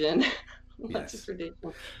religion, lots of tradition.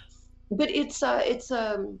 But it's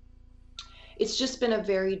just been a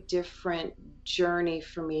very different journey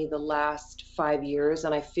for me the last 5 years.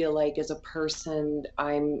 And I feel like as a person,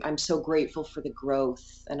 I'm so grateful for the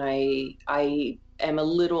growth. And I am a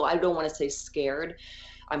little, I don't want to say scared.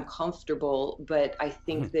 I'm comfortable, but I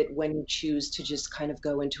think that when you choose to just kind of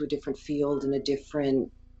go into a different field and a different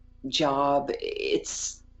job,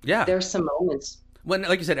 there's some moments. When,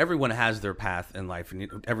 like you said, everyone has their path in life,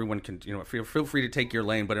 and everyone can, feel free to take your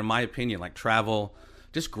lane. But in my opinion, like travel,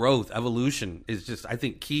 just growth, evolution is just, I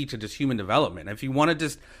think, key to just human development. If you want to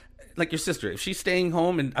just, like your sister, if she's staying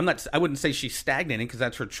home, and I wouldn't say she's stagnating because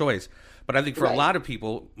that's her choice. But I think for a lot of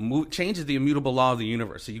people, change is the immutable law of the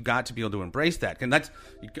universe. So you got to be able to embrace that. And that's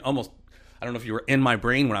almost, I don't know if you were in my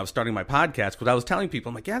brain when I was starting my podcast, because I was telling people,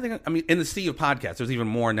 I'm like, in the sea of podcasts, there's even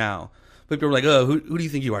more now. People were like, oh, who do you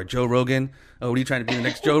think you are, Joe Rogan? Oh, what are you trying to be, the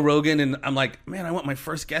next Joe Rogan? And I'm like, man, I want my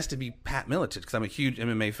first guest to be Pat Miletich, because I'm a huge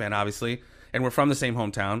MMA fan, obviously. And we're from the same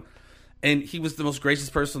hometown. And he was the most gracious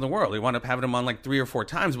person in the world. We wound up having him on like 3 or 4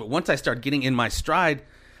 times. But once I started getting in my stride,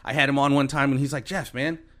 I had him on one time, and he's like, Jeff,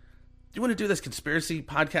 man, do you want to do this conspiracy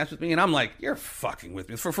podcast with me? And I'm like, you're fucking with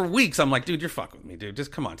me. For weeks, I'm like, dude, you're fucking with me, dude.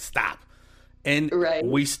 Just come on, stop. And Right.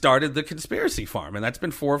 we started the Conspiracy Farm, and that's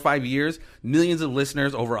been 4 or 5 years, millions of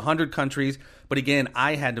listeners, over 100 countries. But again,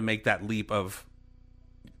 I had to make that leap of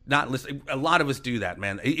not listening. A lot of us do that,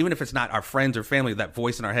 man. Even if it's not our friends or family, that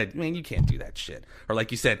voice in our head, man, you can't do that shit. Or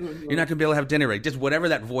like you said, you're not going to be able to have dinner, right? Just whatever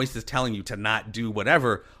that voice is telling you to not do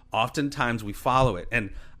whatever, oftentimes we follow it.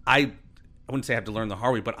 And I wouldn't say I have to learn the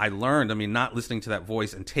hard way, but I learned, not listening to that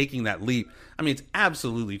voice and taking that leap. It's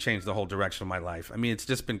absolutely changed the whole direction of my life. It's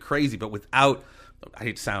just been crazy, but without, I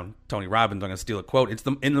hate to sound Tony Robbins, I'm going to steal a quote. It's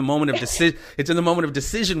in the moment of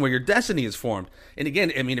decision where your destiny is formed. And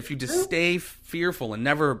again, if you just stay fearful and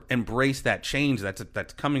never embrace that change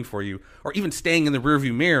that's coming for you, or even staying in the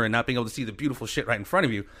rearview mirror and not being able to see the beautiful shit right in front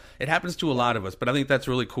of you, it happens to a lot of us. But I think that's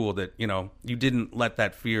really cool that, you didn't let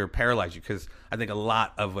that fear paralyze you, because I think a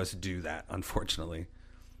lot of us do that, unfortunately.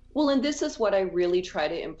 Well, and this is what I really try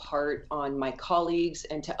to impart on my colleagues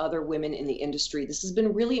and to other women in the industry. This has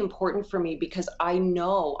been really important for me because I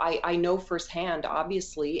know firsthand,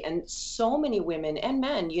 obviously, and so many women and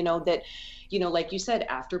men, that, like you said,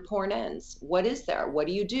 after porn ends, what is there? What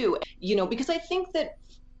do you do? Because I think that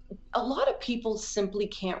a lot of people simply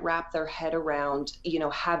can't wrap their head around,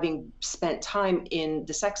 having spent time in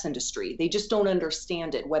the sex industry. They just don't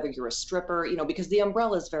understand it, whether you're a stripper, because the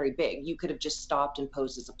umbrella is very big. You could have just stopped and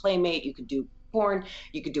posed as a playmate. You could do porn.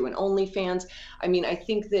 You could do an OnlyFans. I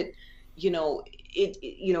think that,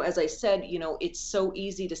 as I said, it's so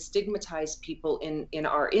easy to stigmatize people in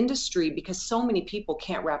our industry because so many people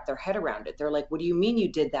can't wrap their head around it. They're like, what do you mean you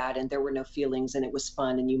did that and there were no feelings and it was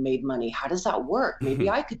fun and you made money? How does that work? Maybe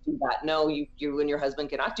I could do that. No, you and your husband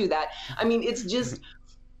cannot do that. It's just,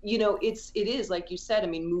 it is like you said,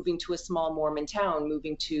 moving to a small Mormon town,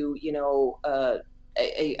 moving to,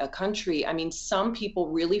 a country. Some people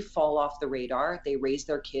really fall off the radar. They raise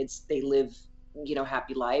their kids, they live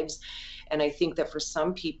happy lives. And I think that for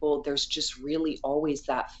some people, there's just really always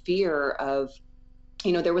that fear of,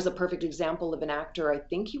 there was a perfect example of an actor. I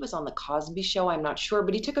think he was on the Cosby Show. I'm not sure,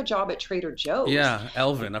 but he took a job at Trader Joe's. Yeah,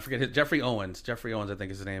 Elvin. I forget Jeffrey Owens. Jeffrey Owens, I think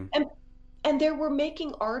is his name. And they were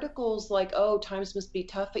making articles like, oh, times must be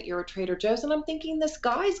tough at your Trader Joe's. And I'm thinking, this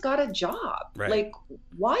guy's got a job. Right. Like,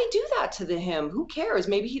 why do that to him? Who cares?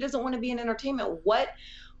 Maybe he doesn't want to be in entertainment.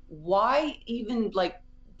 Why even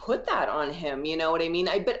put that on him? You know what I mean?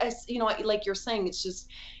 But as like you're saying,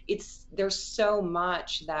 there's so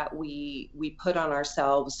much that we put on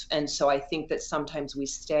ourselves. And so I think that sometimes we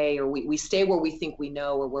stay stay where we think we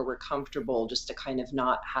know or where we're comfortable, just to kind of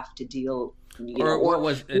not have to deal. What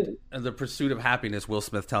was it, the pursuit of happiness, Will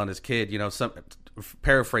Smith telling his kid, some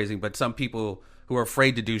paraphrasing, but some people who are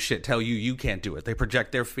afraid to do shit tell you can't do it. They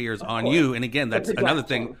project their fears on you. And again, that's another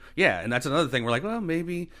thing. Yeah. And that's another thing. We're like, well,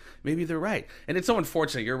 maybe they're right. And it's so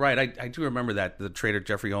unfortunate. You're right. I do remember that, the Trader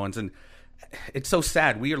Jeffrey Owens. And it's so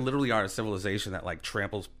sad. We literally are a civilization that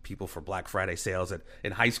tramples people for Black Friday sales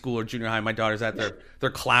in high school or junior high. My daughter's at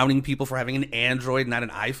they're clowning people for having an Android, not an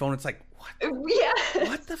iPhone. It's like, what? Yeah.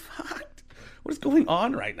 What the fuck? What is going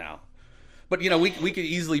on right now? But, we could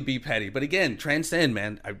easily be petty. But again, transcend,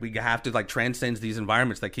 man. We have to transcend these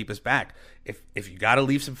environments that keep us back. If you got to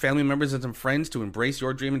leave some family members and some friends to embrace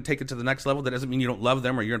your dream and take it to the next level, that doesn't mean you don't love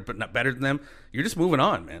them or you're not better than them. You're just moving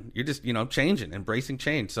on, man. You're just, changing, embracing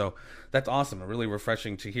change. So that's awesome. Really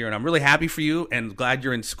refreshing to hear. And I'm really happy for you and glad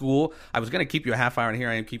you're in school. I was going to keep you a half hour, and here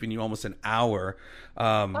I am keeping you almost an hour.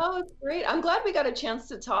 Oh, it's great. I'm glad we got a chance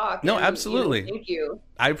to talk. No, absolutely. Thank you.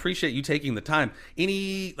 I appreciate you taking the time.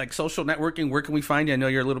 Any social networking, where can we find you? I know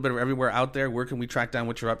you're a little bit of everywhere out there. Where can we track down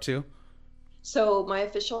what you're up to? So my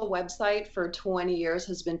official website for 20 years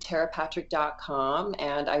has been tarapatrick.com,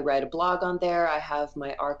 and I write a blog on there. I have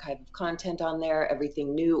my archive of content on there,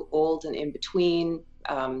 everything new, old, and in between.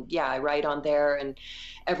 I write on there, and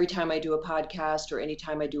every time I do a podcast or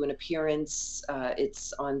anytime I do an appearance,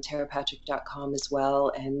 it's on tarapatrick.com as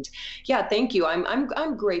well. And yeah, thank you.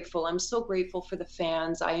 I'm grateful. I'm so grateful for the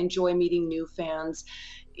fans. I enjoy meeting new fans.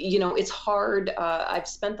 It's hard. I've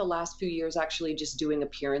spent the last few years actually just doing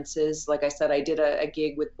appearances. Like I said, I did a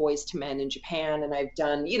gig with Boys to Men in Japan, and I've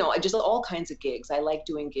done, just all kinds of gigs. I like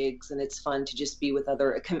doing gigs, and it's fun to just be with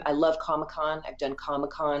I love Comic-Con. I've done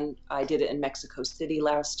Comic-Con. I did it in Mexico City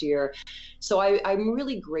last year. So I'm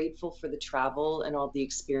really grateful for the travel and all the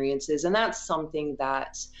experiences. And that's something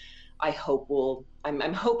that I hope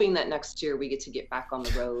I'm hoping that next year we get back on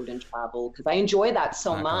the road and travel, because I enjoy that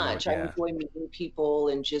so much. I enjoy meeting people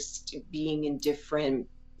and just being in different,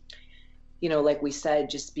 like we said,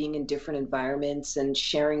 just being in different environments and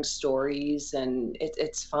sharing stories, and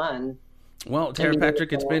it's fun. Well, Tara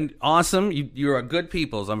Patrick, it's been awesome. You're a good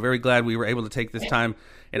people, so I'm very glad we were able to take this time.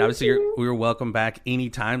 And obviously, we were welcome back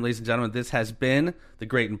anytime. Ladies and gentlemen, this has been the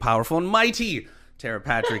great and powerful and mighty Tara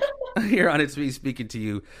Patrick here on It's Me speaking to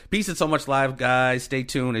you. Peace and so much live, guys. Stay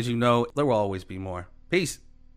tuned. As you know, there will always be more. Peace.